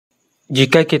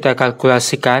Jika kita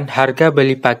kalkulasikan, harga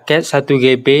beli paket 1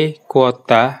 GB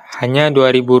kuota hanya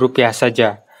Rp2.000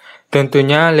 saja.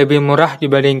 Tentunya lebih murah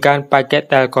dibandingkan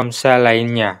paket Telkomsel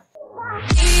lainnya.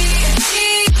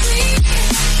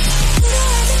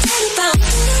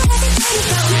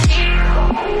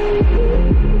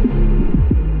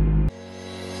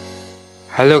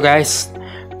 Halo guys,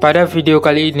 pada video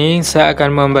kali ini saya akan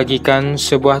membagikan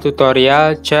sebuah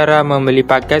tutorial cara membeli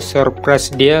paket surprise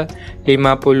deal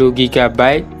 50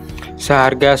 GB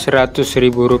seharga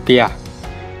Rp100.000.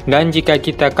 Dan jika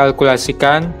kita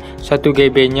kalkulasikan, 1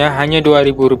 GB nya hanya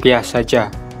Rp2.000 saja.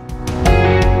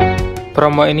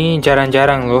 Promo ini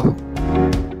jarang-jarang loh.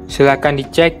 Silahkan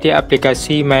dicek di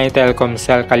aplikasi My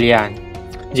Telkomsel kalian.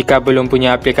 Jika belum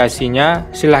punya aplikasinya,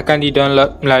 silahkan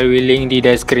di-download melalui link di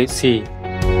deskripsi.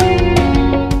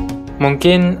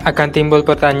 Mungkin akan timbul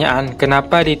pertanyaan,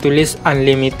 kenapa ditulis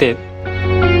unlimited?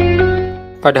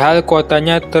 Padahal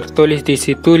kuotanya tertulis di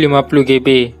situ 50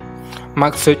 GB.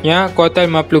 Maksudnya kuota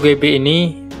 50 GB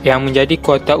ini yang menjadi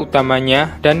kuota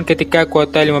utamanya, dan ketika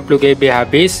kuota 50 GB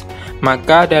habis,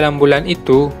 maka dalam bulan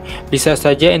itu bisa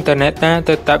saja internetnya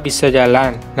tetap bisa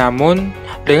jalan, namun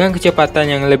dengan kecepatan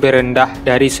yang lebih rendah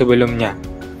dari sebelumnya.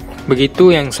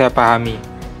 Begitu yang saya pahami.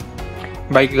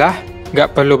 Baiklah,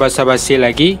 gak perlu basa-basi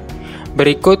lagi.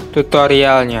 Berikut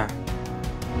tutorialnya.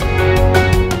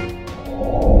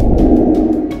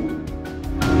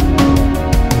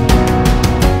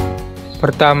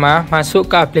 Pertama, masuk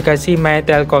ke aplikasi My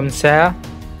Telkomsel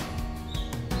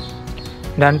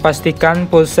dan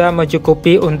pastikan pulsa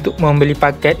mencukupi untuk membeli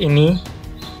paket ini.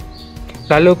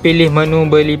 Lalu pilih menu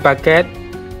beli paket.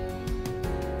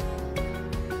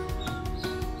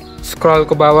 Scroll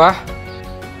ke bawah.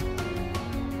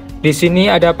 Di sini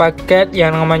ada paket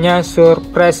yang namanya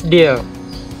surprise deal.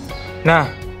 Nah,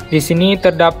 di sini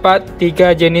terdapat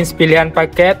 3 jenis pilihan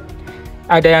paket.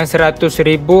 Ada yang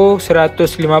Rp100.000,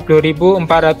 Rp150.000,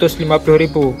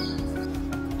 Rp450.000.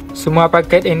 Semua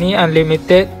paket ini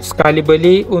unlimited sekali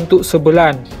beli untuk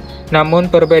sebulan. Namun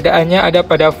perbedaannya ada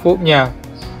pada FUB-nya.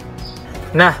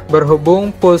 Nah, berhubung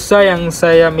pulsa yang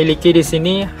saya miliki di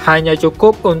sini hanya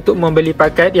cukup untuk membeli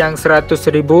paket yang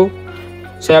Rp100.000,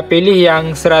 saya pilih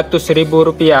yang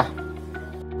Rp100.000.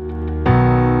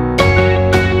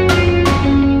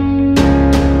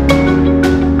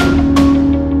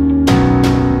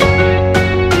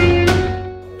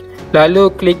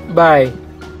 Lalu klik buy.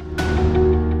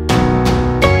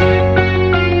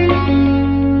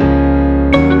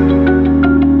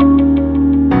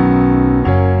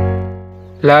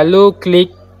 Lalu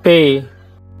klik pay.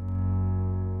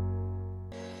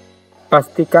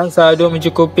 Pastikan saldo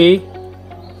mencukupi.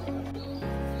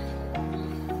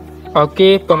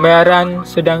 Oke, pembayaran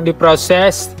sedang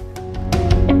diproses.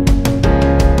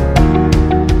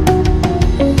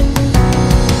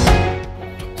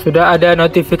 Sudah ada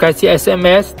notifikasi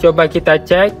SMS, coba kita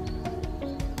cek.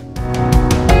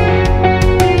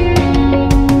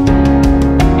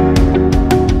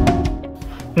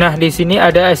 Nah, di sini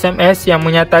ada SMS yang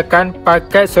menyatakan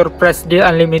paket surprise deal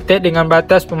unlimited dengan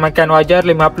batas pemakaian wajar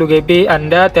 50 GB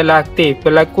Anda telah aktif,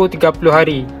 berlaku 30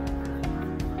 hari.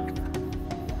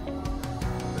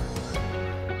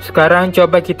 Sekarang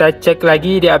coba kita cek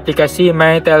lagi di aplikasi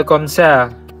My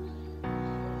Telkomsel.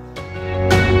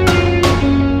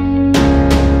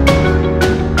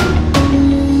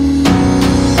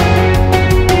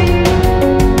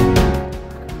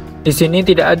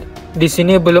 Di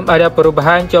sini belum ada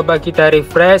perubahan, coba kita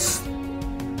refresh.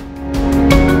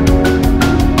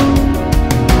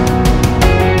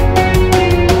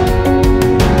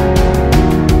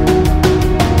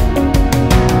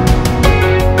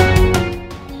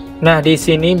 Nah, di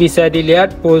sini bisa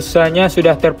dilihat pulsanya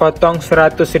sudah terpotong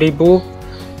Rp100.000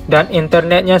 dan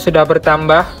internetnya sudah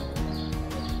bertambah.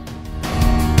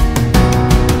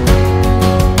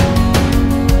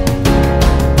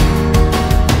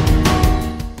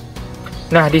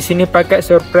 Nah, di sini paket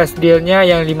surprise dealnya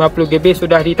yang 50 GB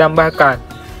sudah ditambahkan.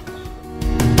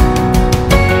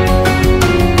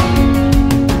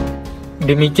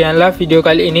 Demikianlah video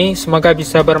kali ini, semoga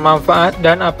bisa bermanfaat,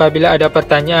 dan apabila ada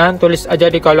pertanyaan tulis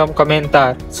aja di kolom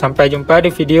komentar. Sampai jumpa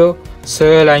di video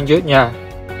selanjutnya.